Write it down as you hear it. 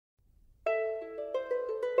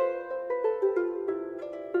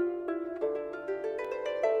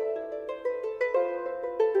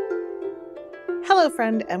Hello,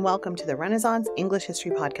 friend, and welcome to the Renaissance English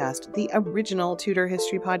History Podcast, the original Tudor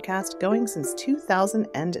history podcast going since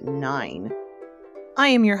 2009. I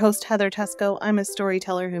am your host, Heather Tesco. I'm a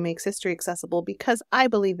storyteller who makes history accessible because I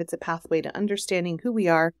believe it's a pathway to understanding who we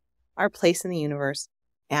are, our place in the universe,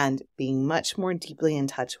 and being much more deeply in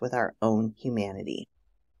touch with our own humanity.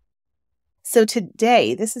 So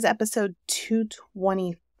today, this is episode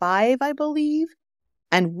 225, I believe,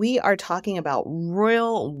 and we are talking about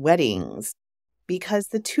royal weddings because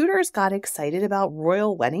the Tudors got excited about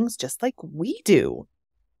royal weddings just like we do.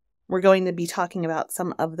 We're going to be talking about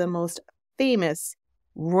some of the most famous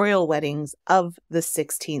royal weddings of the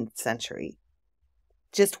 16th century.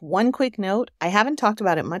 Just one quick note, I haven't talked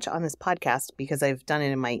about it much on this podcast because I've done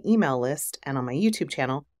it in my email list and on my YouTube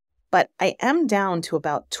channel, but I am down to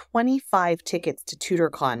about 25 tickets to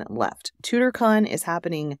TudorCon left. TudorCon is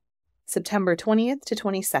happening September 20th to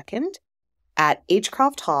 22nd at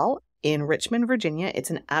H-Croft Hall in Richmond, Virginia. It's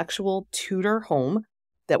an actual Tudor home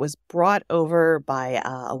that was brought over by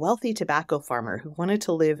a wealthy tobacco farmer who wanted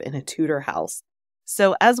to live in a Tudor house.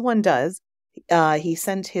 So as one does, he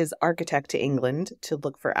sent his architect to England to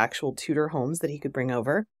look for actual Tudor homes that he could bring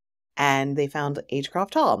over. And they found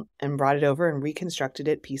H-Croft Hall and brought it over and reconstructed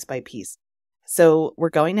it piece by piece. So we're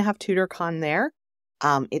going to have TudorCon there.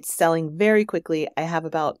 It's selling very quickly. I have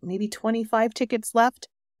about maybe 25 tickets left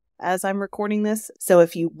as I'm recording this. So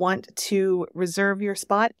if you want to reserve your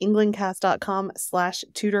spot,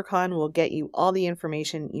 englandcast.com/TudorCon will get you all the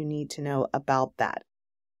information you need to know about that.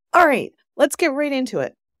 All right, let's get right into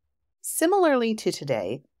it. Similarly to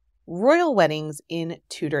today, royal weddings in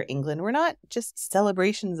Tudor England were not just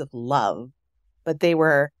celebrations of love, but they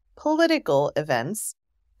were political events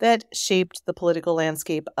that shaped the political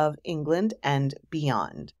landscape of England and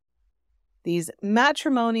beyond. These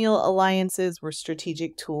matrimonial alliances were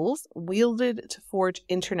strategic tools wielded to forge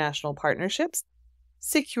international partnerships,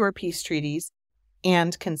 secure peace treaties,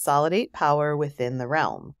 and consolidate power within the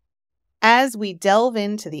realm. As we delve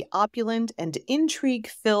into the opulent and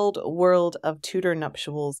intrigue-filled world of Tudor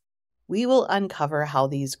nuptials, we will uncover how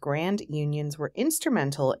these grand unions were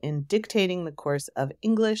instrumental in dictating the course of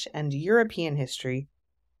English and European history,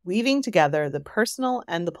 weaving together the personal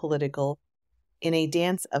and the political in a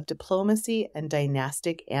dance of diplomacy and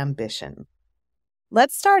dynastic ambition.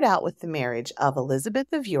 Let's start out with the marriage of Elizabeth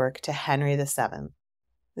of York to Henry VII.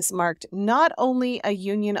 This marked not only a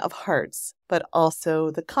union of hearts, but also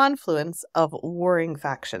the confluence of warring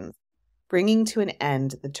factions, bringing to an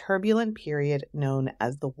end the turbulent period known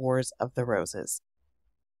as the Wars of the Roses.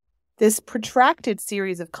 This protracted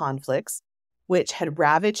series of conflicts, which had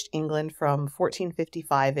ravaged England from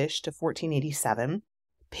 1455-ish to 1487,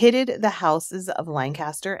 pitted the houses of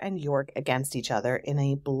Lancaster and York against each other in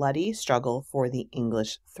a bloody struggle for the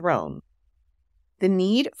English throne. The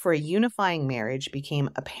need for a unifying marriage became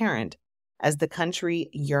apparent as the country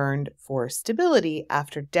yearned for stability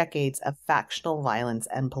after decades of factional violence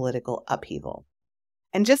and political upheaval.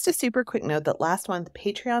 And just a super quick note that last month,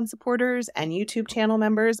 Patreon supporters and YouTube channel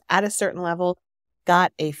members at a certain level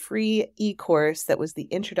got a free e-course that was the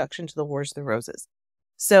introduction to the Wars of the Roses.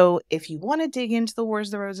 So if you want to dig into the Wars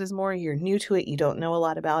of the Roses more, you're new to it, you don't know a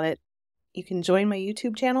lot about it, you can join my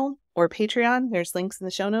YouTube channel or Patreon. There's links in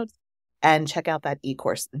the show notes and check out that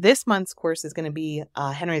e-course. This month's course is going to be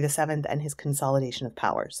Henry VII and his consolidation of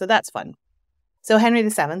power. So that's fun. So Henry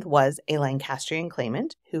VII was a Lancastrian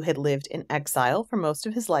claimant who had lived in exile for most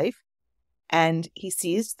of his life, and he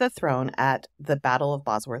seized the throne at the Battle of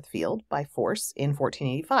Bosworth Field by force in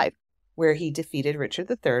 1485. Where he defeated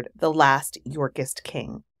Richard III, the last Yorkist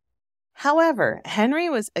king. However, Henry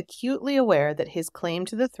was acutely aware that his claim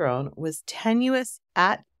to the throne was tenuous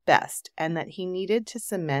at best and that he needed to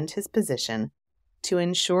cement his position to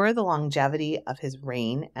ensure the longevity of his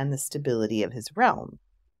reign and the stability of his realm.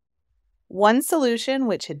 One solution,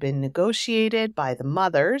 which had been negotiated by the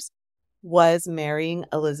mothers, was marrying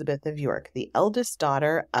Elizabeth of York, the eldest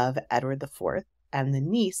daughter of Edward IV and the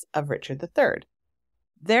niece of Richard III.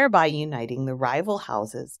 Thereby uniting the rival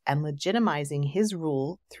houses and legitimizing his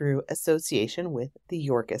rule through association with the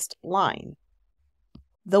Yorkist line.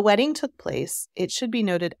 The wedding took place, it should be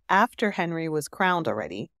noted, after Henry was crowned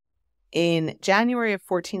already, in January of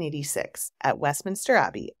 1486 at Westminster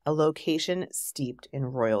Abbey, a location steeped in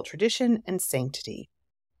royal tradition and sanctity.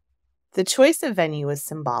 The choice of venue was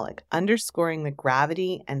symbolic, underscoring the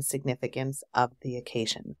gravity and significance of the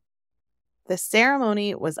occasion. The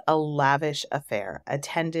ceremony was a lavish affair,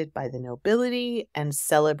 attended by the nobility and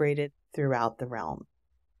celebrated throughout the realm.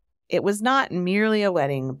 It was not merely a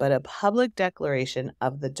wedding, but a public declaration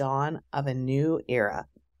of the dawn of a new era,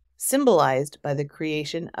 symbolized by the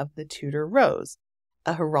creation of the Tudor rose,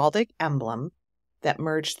 a heraldic emblem that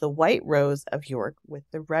merged the white rose of York with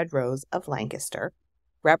the red rose of Lancaster,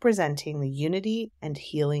 representing the unity and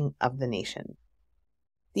healing of the nation.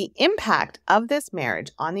 The impact of this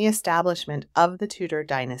marriage on the establishment of the Tudor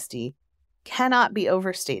dynasty cannot be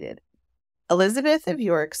overstated. Elizabeth of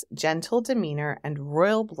York's gentle demeanor and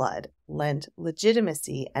royal blood lent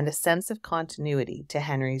legitimacy and a sense of continuity to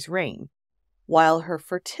Henry's reign, while her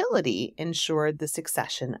fertility ensured the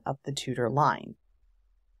succession of the Tudor line.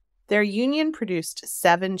 Their union produced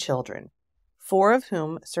 7 children, 4 of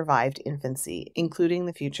whom survived infancy, including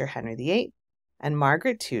the future Henry VIII and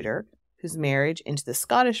Margaret Tudor, whose marriage into the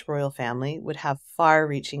Scottish royal family would have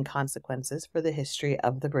far-reaching consequences for the history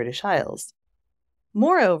of the British Isles.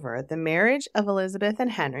 Moreover, the marriage of Elizabeth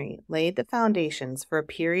and Henry laid the foundations for a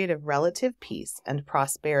period of relative peace and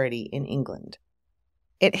prosperity in England.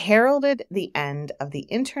 It heralded the end of the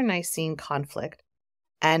internecine conflict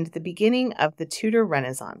and the beginning of the Tudor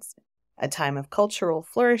Renaissance, a time of cultural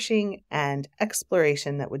flourishing and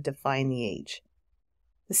exploration that would define the age.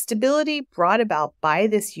 The stability brought about by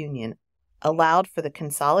this union allowed for the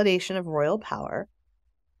consolidation of royal power,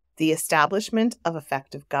 the establishment of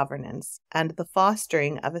effective governance, and the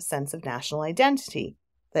fostering of a sense of national identity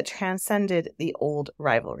that transcended the old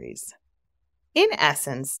rivalries. In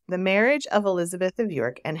essence, the marriage of Elizabeth of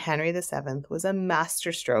York and Henry VII was a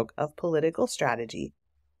masterstroke of political strategy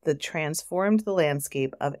that transformed the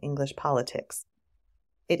landscape of English politics.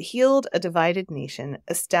 It healed a divided nation,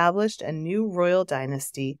 established a new royal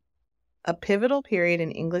dynasty, a pivotal period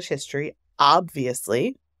in English history,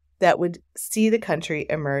 obviously, that would see the country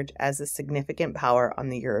emerge as a significant power on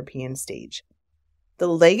the European stage. The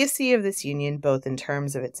legacy of this union, both in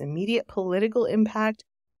terms of its immediate political impact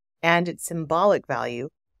and its symbolic value,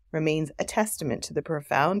 remains a testament to the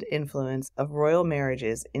profound influence of royal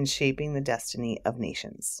marriages in shaping the destiny of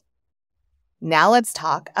nations. Now let's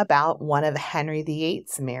talk about one of Henry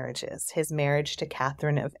VIII's marriages, his marriage to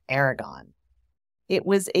Catherine of Aragon. It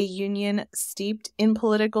was a union steeped in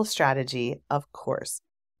political strategy, of course,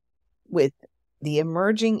 with the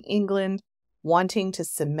emerging England wanting to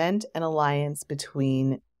cement an alliance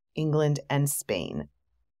between England and Spain.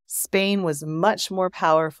 Spain was much more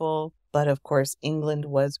powerful, but of course England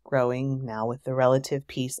was growing now with the relative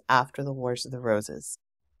peace after the Wars of the Roses.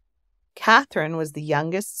 Catherine was the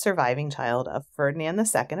youngest surviving child of Ferdinand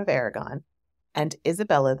II of Aragon and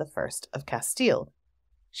Isabella I of Castile.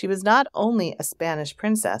 She was not only a Spanish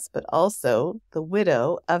princess, but also the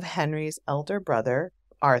widow of Henry's elder brother,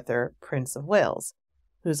 Arthur, Prince of Wales,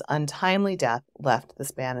 whose untimely death left the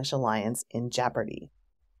Spanish alliance in jeopardy.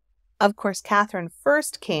 Of course, Catherine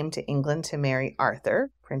first came to England to marry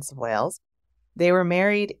Arthur, Prince of Wales. They were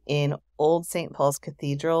married in Old St. Paul's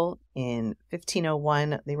Cathedral in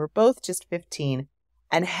 1501. They were both just 15,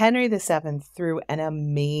 and Henry VII threw an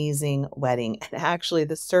amazing wedding. And actually,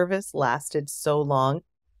 the service lasted so long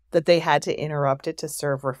that they had to interrupt it to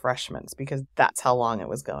serve refreshments because that's how long it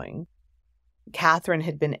was going. Catherine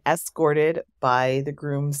had been escorted by the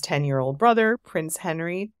groom's 10-year-old brother, Prince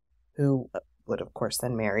Henry, who would, of course,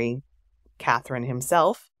 then marry Catherine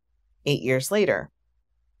himself 8 years later.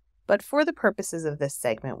 But for the purposes of this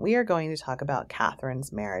segment, we are going to talk about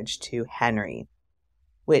Catherine's marriage to Henry,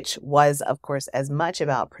 which was, of course, as much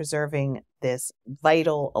about preserving this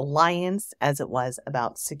vital alliance as it was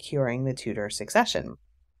about securing the Tudor succession.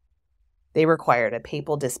 They required a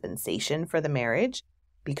papal dispensation for the marriage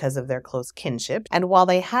because of their close kinship, and while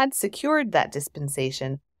they had secured that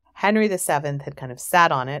dispensation, Henry VII had kind of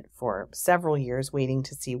sat on it for several years waiting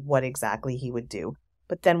to see what exactly he would do.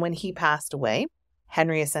 But then when he passed away,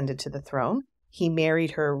 Henry ascended to the throne. He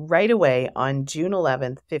married her right away on June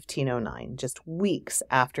 11th, 1509, just weeks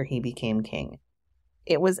after he became king.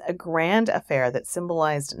 It was a grand affair that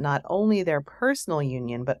symbolized not only their personal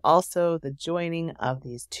union, but also the joining of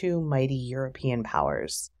these two mighty European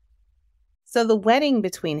powers. So the wedding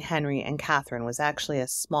between Henry and Catherine was actually a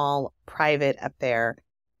small, private affair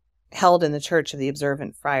held in the Church of the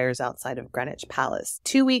Observant Friars outside of Greenwich Palace.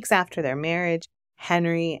 2 weeks after their marriage,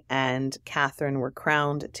 Henry and Catherine were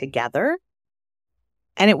crowned together.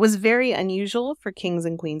 And it was very unusual for kings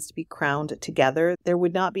and queens to be crowned together. There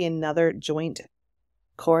would not be another joint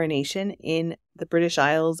coronation in the British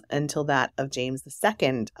Isles until that of James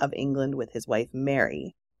II of England with his wife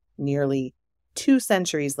Mary, nearly 2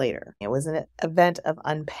 centuries later. It was an event of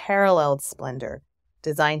unparalleled splendor,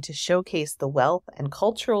 designed to showcase the wealth and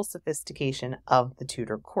cultural sophistication of the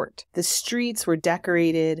Tudor court. The streets were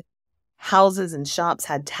decorated, houses and shops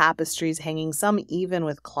had tapestries hanging, some even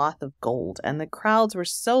with cloth of gold, and the crowds were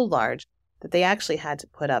so large that they actually had to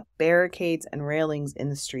put up barricades and railings in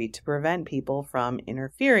the street to prevent people from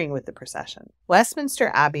interfering with the procession.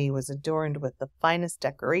 Westminster Abbey was adorned with the finest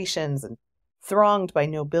decorations and thronged by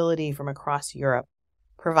nobility from across Europe,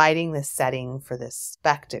 providing the setting for this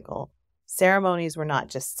spectacle. Ceremonies were not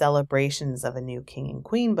just celebrations of a new king and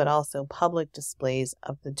queen, but also public displays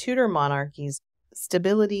of the Tudor monarchy's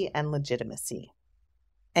stability and legitimacy.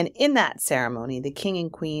 And in that ceremony, the king and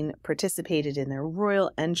queen participated in their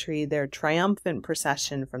royal entry, their triumphant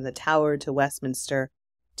procession from the Tower to Westminster,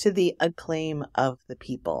 to the acclaim of the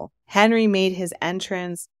people. Henry made his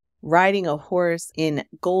entrance riding a horse in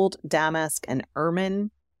gold damask and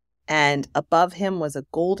ermine, and above him was a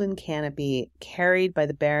golden canopy carried by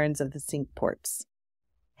the barons of the Cinque Ports.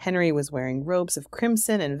 Henry was wearing robes of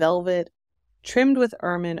crimson and velvet, trimmed with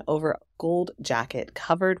ermine over a gold jacket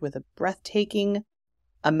covered with a breathtaking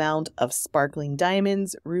amount of sparkling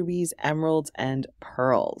diamonds, rubies, emeralds, and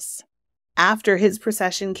pearls. After his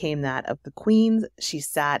procession came that of the queen's. She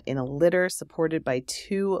sat in a litter supported by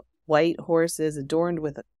 2 white horses adorned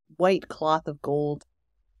with a white cloth of gold,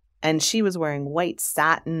 and she was wearing white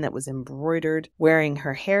satin that was embroidered, wearing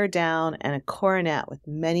her hair down, and a coronet with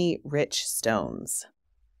many rich stones.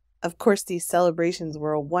 Of course, these celebrations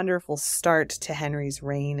were a wonderful start to Henry's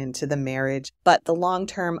reign and to the marriage, but the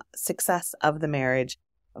long-term success of the marriage,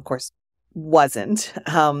 of course, wasn't.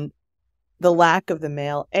 The lack of the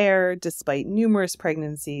male heir, despite numerous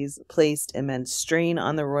pregnancies, placed immense strain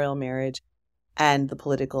on the royal marriage and the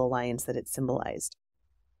political alliance that it symbolized.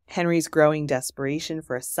 Henry's growing desperation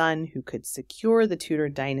for a son who could secure the Tudor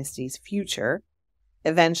dynasty's future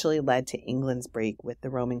eventually led to England's break with the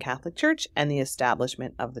Roman Catholic Church and the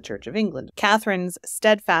establishment of the Church of England. Catherine's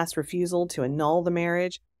steadfast refusal to annul the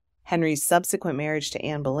marriage, Henry's subsequent marriage to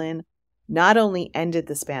Anne Boleyn, not only ended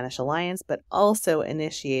the Spanish alliance, but also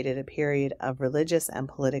initiated a period of religious and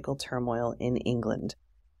political turmoil in England.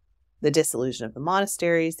 The dissolution of the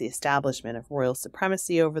monasteries, the establishment of royal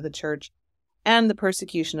supremacy over the church, and the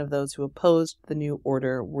persecution of those who opposed the new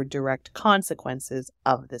order were direct consequences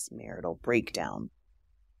of this marital breakdown.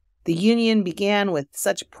 The union began with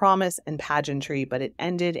such promise and pageantry, but it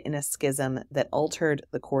ended in a schism that altered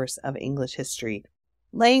the course of English history,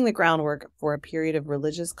 laying the groundwork for a period of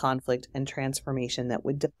religious conflict and transformation that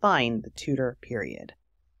would define the Tudor period.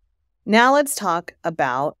 Now let's talk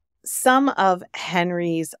about some of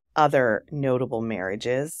Henry's other notable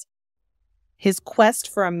marriages. His quest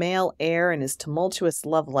for a male heir and his tumultuous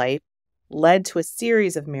love life led to a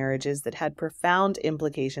series of marriages that had profound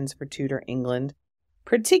implications for Tudor England,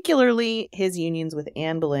 particularly his unions with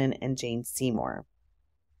Anne Boleyn and Jane Seymour.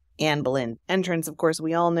 Anne Boleyn's entrance, of course,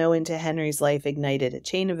 we all know, into Henry's life ignited a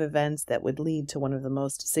chain of events that would lead to one of the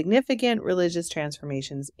most significant religious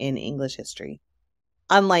transformations in English history.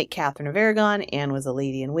 Unlike Catherine of Aragon, Anne was a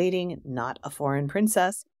lady-in-waiting, not a foreign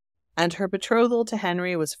princess, and her betrothal to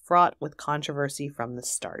Henry was fraught with controversy from the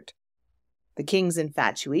start. The king's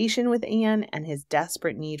infatuation with Anne and his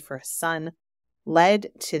desperate need for a son led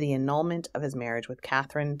to the annulment of his marriage with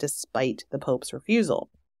Catherine despite the Pope's refusal.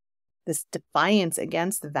 This defiance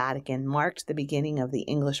against the Vatican marked the beginning of the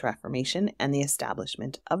English Reformation and the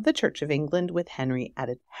establishment of the Church of England with Henry at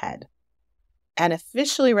its head. And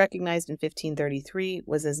officially recognized in 1533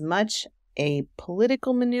 was as much a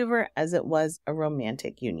political maneuver as it was a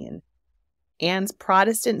romantic union. Anne's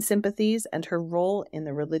Protestant sympathies and her role in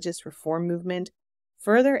the religious reform movement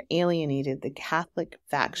further alienated the Catholic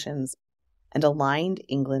factions and aligned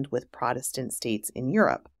England with Protestant states in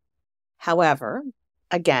Europe. However,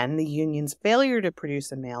 again, the union's failure to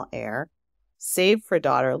produce a male heir, save for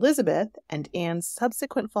daughter Elizabeth, and Anne's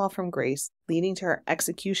subsequent fall from grace, leading to her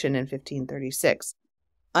execution in 1536,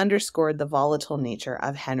 underscored the volatile nature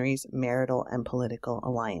of Henry's marital and political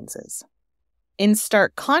alliances. In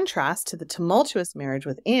stark contrast to the tumultuous marriage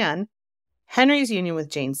with Anne, Henry's union with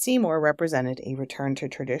Jane Seymour represented a return to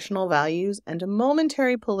traditional values and a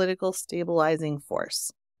momentary political stabilizing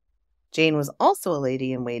force. Jane was also a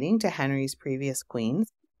lady-in-waiting to Henry's previous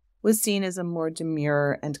queens, was seen as a more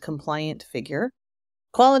demure and compliant figure,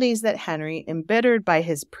 qualities that Henry, embittered by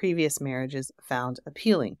his previous marriages, found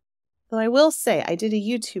appealing. Though I will say I did a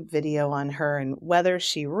YouTube video on her and whether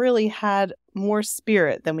she really had more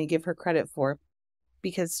spirit than we give her credit for,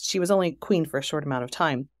 because she was only queen for a short amount of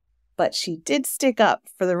time. But she did stick up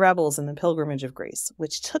for the rebels in the Pilgrimage of Grace,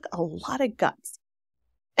 which took a lot of guts.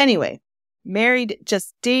 Anyway, married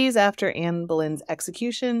just days after Anne Boleyn's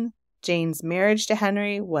execution, Jane's marriage to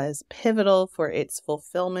Henry was pivotal for its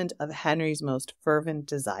fulfillment of Henry's most fervent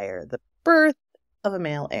desire, the birth of a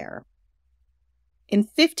male heir. In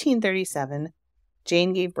 1537,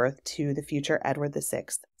 Jane gave birth to the future Edward VI,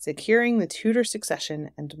 securing the Tudor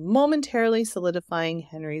succession and momentarily solidifying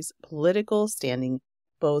Henry's political standing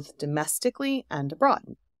both domestically and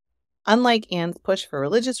abroad. Unlike Anne's push for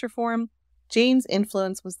religious reform, Jane's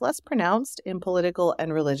influence was less pronounced in political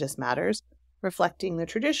and religious matters, reflecting the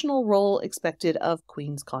traditional role expected of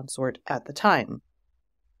Queen's consort at the time.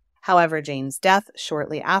 However, Jane's death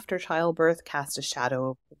shortly after childbirth cast a shadow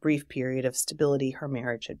over the brief period of stability her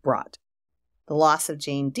marriage had brought. The loss of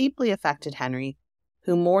Jane deeply affected Henry,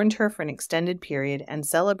 who mourned her for an extended period and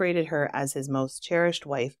celebrated her as his most cherished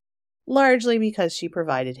wife, largely because she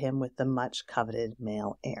provided him with the much-coveted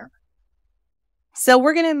male heir. So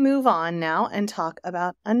we're going to move on now and talk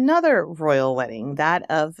about another royal wedding, that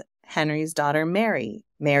of Henry's daughter Mary,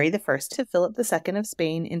 Mary I to Philip II of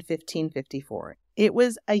Spain in 1554. It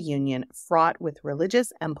was a union fraught with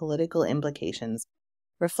religious and political implications,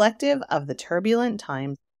 reflective of the turbulent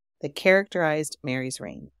times that characterized Mary's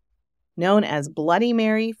reign. Known as Bloody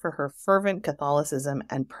Mary for her fervent Catholicism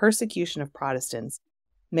and persecution of Protestants,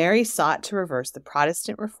 Mary sought to reverse the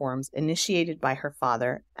Protestant reforms initiated by her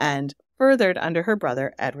father and furthered under her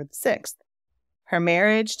brother Edward VI. Her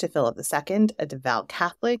marriage to Philip II, a devout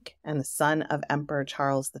Catholic and the son of Emperor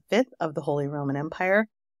Charles V of the Holy Roman Empire,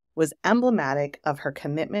 was emblematic of her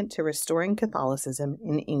commitment to restoring Catholicism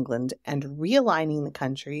in England and realigning the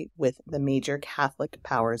country with the major Catholic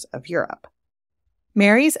powers of Europe.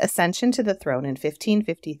 Mary's ascension to the throne in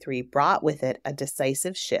 1553 brought with it a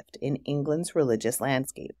decisive shift in England's religious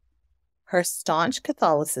landscape. Her staunch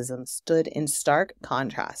Catholicism stood in stark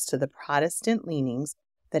contrast to the Protestant leanings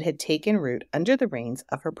that had taken root under the reigns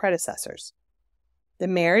of her predecessors. The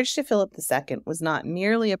marriage to Philip II was not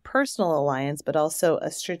merely a personal alliance, but also a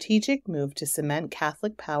strategic move to cement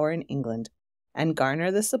Catholic power in England and garner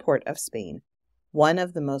the support of Spain, one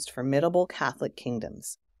of the most formidable Catholic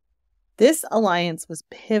kingdoms. This alliance was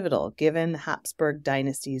pivotal given the Habsburg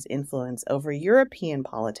dynasty's influence over European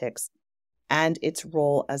politics and its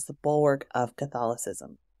role as the bulwark of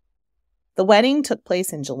Catholicism. The wedding took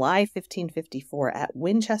place in July 1554 at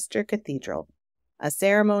Winchester Cathedral, a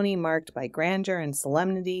ceremony marked by grandeur and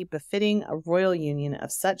solemnity befitting a royal union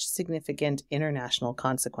of such significant international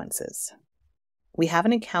consequences. We have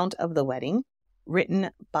an account of the wedding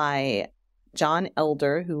written by John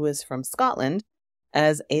Elder, who was from Scotland,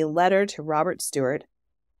 as a letter to Robert Stewart,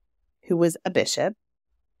 who was a bishop.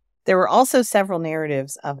 There were also several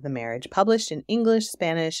narratives of the marriage published in English,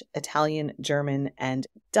 Spanish, Italian, German, and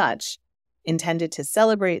Dutch, intended to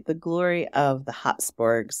celebrate the glory of the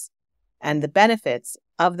Habsburgs and the benefits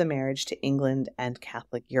of the marriage to England and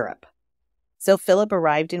Catholic Europe. So Philip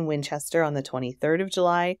arrived in Winchester on the 23rd of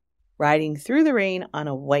July, riding through the rain on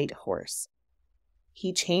a white horse.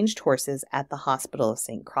 He changed horses at the Hospital of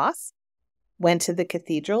St. Cross, went to the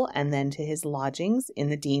cathedral and then to his lodgings in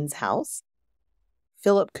the dean's house.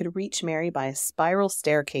 Philip could reach Mary by a spiral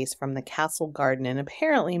staircase from the castle garden, and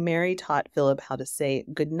apparently Mary taught Philip how to say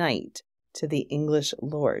good night to the English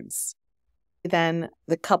lords. Then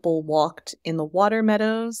the couple walked in the water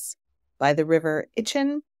meadows by the river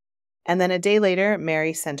Itchen, and then a day later,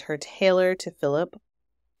 Mary sent her tailor to Philip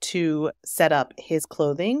to set up his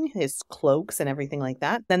clothing, his cloaks and everything like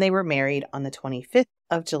that. Then they were married on the 25th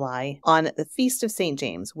of July on the Feast of St.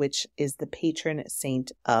 James, which is the patron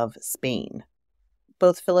saint of Spain.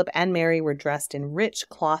 Both Philip and Mary were dressed in rich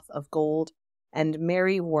cloth of gold, and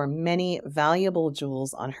Mary wore many valuable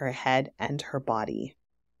jewels on her head and her body.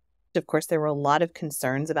 Of course, there were a lot of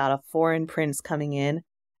concerns about a foreign prince coming in,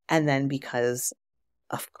 and then because,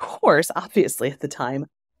 of course, obviously at the time,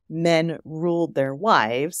 men ruled their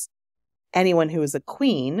wives, anyone who was a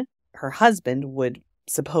queen, her husband, would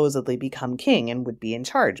supposedly become king and would be in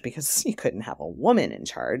charge, because you couldn't have a woman in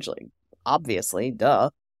charge, like, obviously, duh.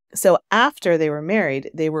 So after they were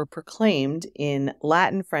married, they were proclaimed in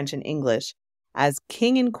Latin, French, and English as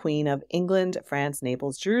King and Queen of England, France,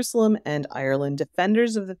 Naples, Jerusalem, and Ireland,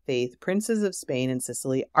 defenders of the faith, princes of Spain and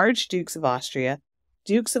Sicily, archdukes of Austria,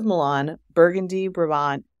 dukes of Milan, Burgundy,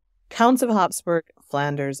 Brabant, counts of Habsburg,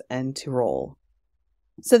 Flanders, and Tyrol.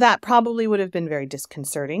 So that probably would have been very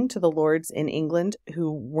disconcerting to the lords in England,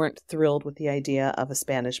 who weren't thrilled with the idea of a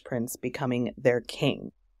Spanish prince becoming their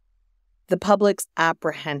king. The public's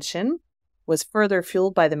apprehension was further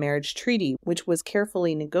fueled by the marriage treaty, which was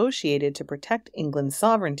carefully negotiated to protect England's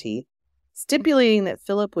sovereignty, stipulating that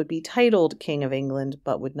Philip would be titled King of England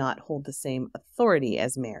but would not hold the same authority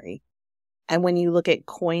as Mary. And when you look at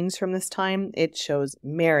coins from this time, it shows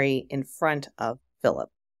Mary in front of Philip.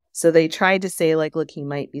 So they tried to say, like, look, he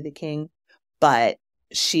might be the king, but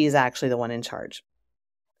she's actually the one in charge.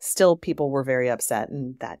 Still, people were very upset,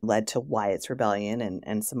 and that led to Wyatt's rebellion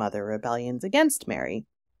and some other rebellions against Mary.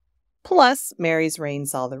 Plus, Mary's reign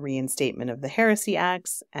saw the reinstatement of the Heresy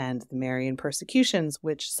Acts and the Marian persecutions,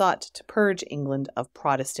 which sought to purge England of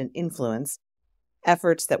Protestant influence,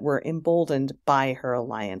 efforts that were emboldened by her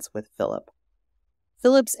alliance with Philip.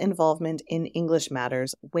 Philip's involvement in English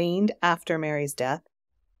matters waned after Mary's death,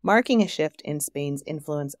 marking a shift in Spain's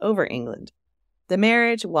influence over England. The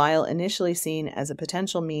marriage, while initially seen as a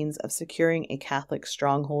potential means of securing a Catholic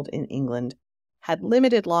stronghold in England, had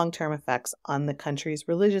limited long-term effects on the country's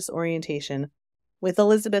religious orientation, with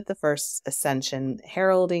Elizabeth I's ascension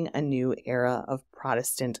heralding a new era of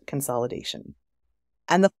Protestant consolidation.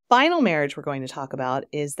 And the final marriage we're going to talk about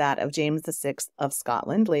is that of James VI of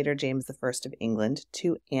Scotland, later James I of England,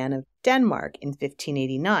 to Anne of Denmark in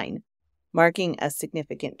 1589, marking a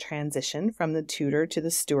significant transition from the Tudor to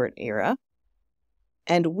the Stuart era,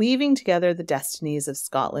 and weaving together the destinies of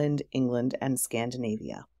Scotland, England, and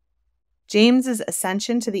Scandinavia. James's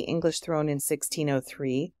ascension to the English throne in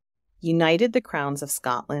 1603 united the crowns of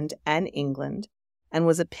Scotland and England and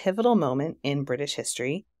was a pivotal moment in British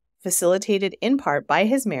history, facilitated in part by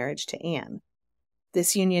his marriage to Anne.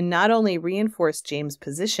 This union not only reinforced James'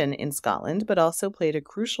 position in Scotland, but also played a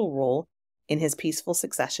crucial role in his peaceful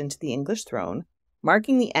succession to the English throne,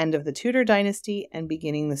 marking the end of the Tudor dynasty and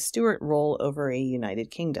beginning the Stuart rule over a united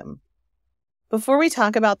kingdom. Before we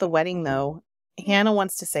talk about the wedding, though, Hannah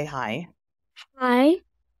wants to say hi. Hi.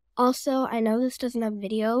 Also, I know this doesn't have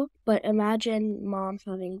video, but imagine Mom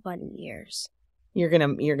having bunny ears. You're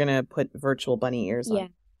gonna put virtual bunny ears on. Yeah.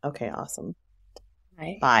 Okay, awesome.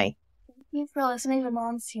 Hi. Bye. Thank you for listening to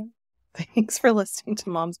Mom's team. Thanks for listening to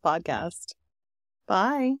Mom's podcast.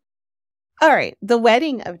 Bye. All right, the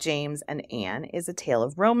wedding of James and Anne is a tale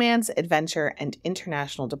of romance, adventure, and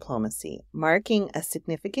international diplomacy, marking a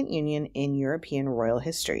significant union in European royal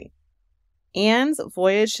history. Anne's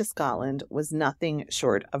voyage to Scotland was nothing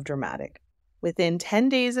short of dramatic. Within 10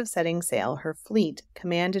 days of setting sail, her fleet,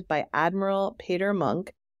 commanded by Admiral Peter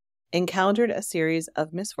Munck, encountered a series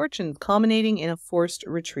of misfortunes, culminating in a forced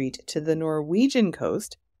retreat to the Norwegian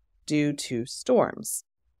coast due to storms.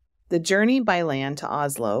 The journey by land to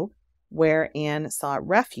Oslo, where Anne sought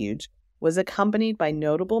refuge, was accompanied by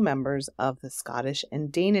notable members of the Scottish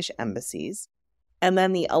and Danish embassies, and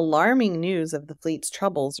then the alarming news of the fleet's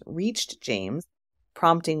troubles reached James,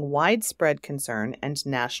 prompting widespread concern and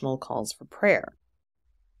national calls for prayer.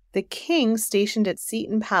 The king, stationed at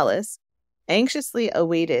Seton Palace, anxiously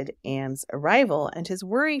awaited Anne's arrival, and his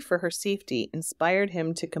worry for her safety inspired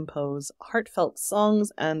him to compose heartfelt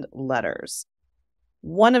songs and letters.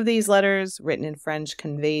 One of these letters, written in French,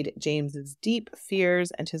 conveyed James's deep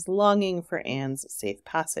fears and his longing for Anne's safe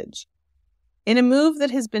passage. In a move that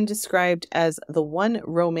has been described as the one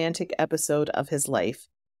romantic episode of his life,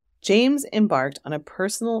 James embarked on a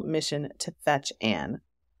personal mission to fetch Anne,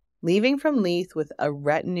 leaving from Leith with a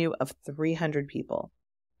retinue of 300 people.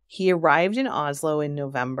 He arrived in Oslo in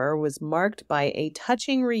November, was marked by a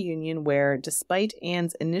touching reunion where, despite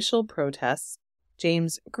Anne's initial protests,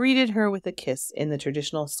 James greeted her with a kiss in the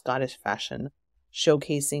traditional Scottish fashion,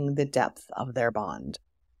 showcasing the depth of their bond.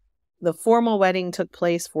 The formal wedding took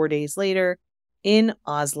place 4 days later in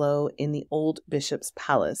Oslo in the old bishop's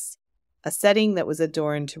palace, a setting that was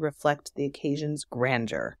adorned to reflect the occasion's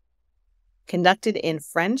grandeur. Conducted in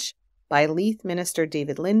French by Leith minister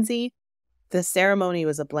David Lindsay, the ceremony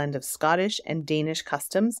was a blend of Scottish and Danish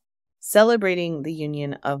customs, celebrating the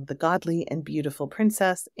union of the godly and beautiful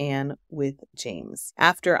Princess Anne with James.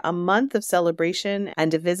 After a month of celebration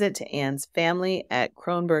and a visit to Anne's family at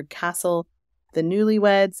Kronborg Castle, the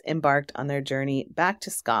newlyweds embarked on their journey back to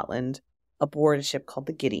Scotland aboard a ship called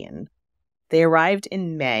the Gideon. They arrived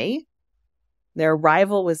in May. Their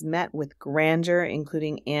arrival was met with grandeur,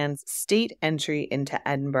 including Anne's state entry into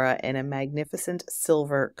Edinburgh in a magnificent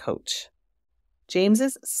silver coach.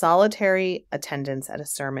 James's solitary attendance at a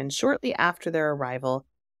sermon shortly after their arrival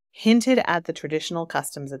hinted at the traditional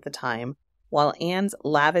customs at the time, while Anne's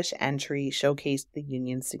lavish entry showcased the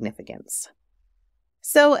union's significance.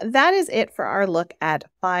 So that is it for our look at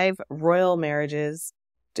 5 royal marriages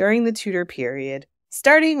during the Tudor period,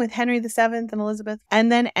 starting with Henry VII and Elizabeth,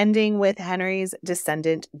 and then ending with Henry's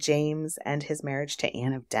descendant James and his marriage to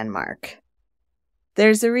Anne of Denmark.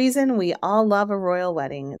 There's a reason we all love a royal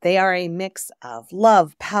wedding. They are a mix of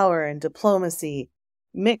love, power, and diplomacy,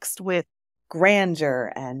 mixed with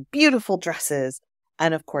grandeur and beautiful dresses.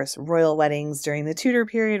 And of course, royal weddings during the Tudor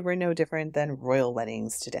period were no different than royal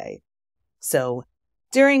weddings today. So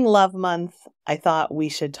during Love Month, I thought we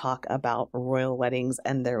should talk about royal weddings,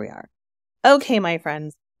 and there we are. Okay, my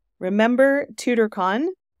friends, remember TudorCon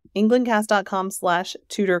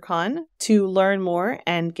englandcast.com/TudorCon to learn more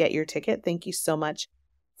and get your ticket. Thank you so much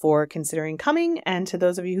for considering coming. And to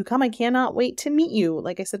those of you who come, I cannot wait to meet you.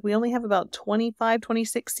 Like I said, we only have about 25,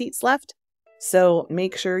 26 seats left. So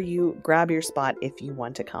make sure you grab your spot if you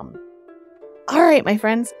want to come. All right, my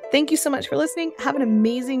friends, thank you so much for listening. Have an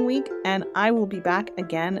amazing week, and I will be back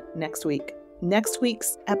again next week. Next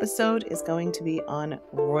week's episode is going to be on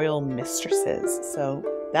royal mistresses, so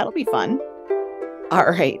that'll be fun. All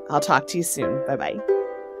right, I'll talk to you soon. Bye-bye.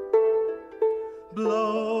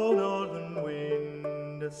 Blow, northern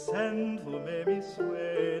wind, send who may be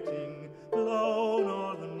sweating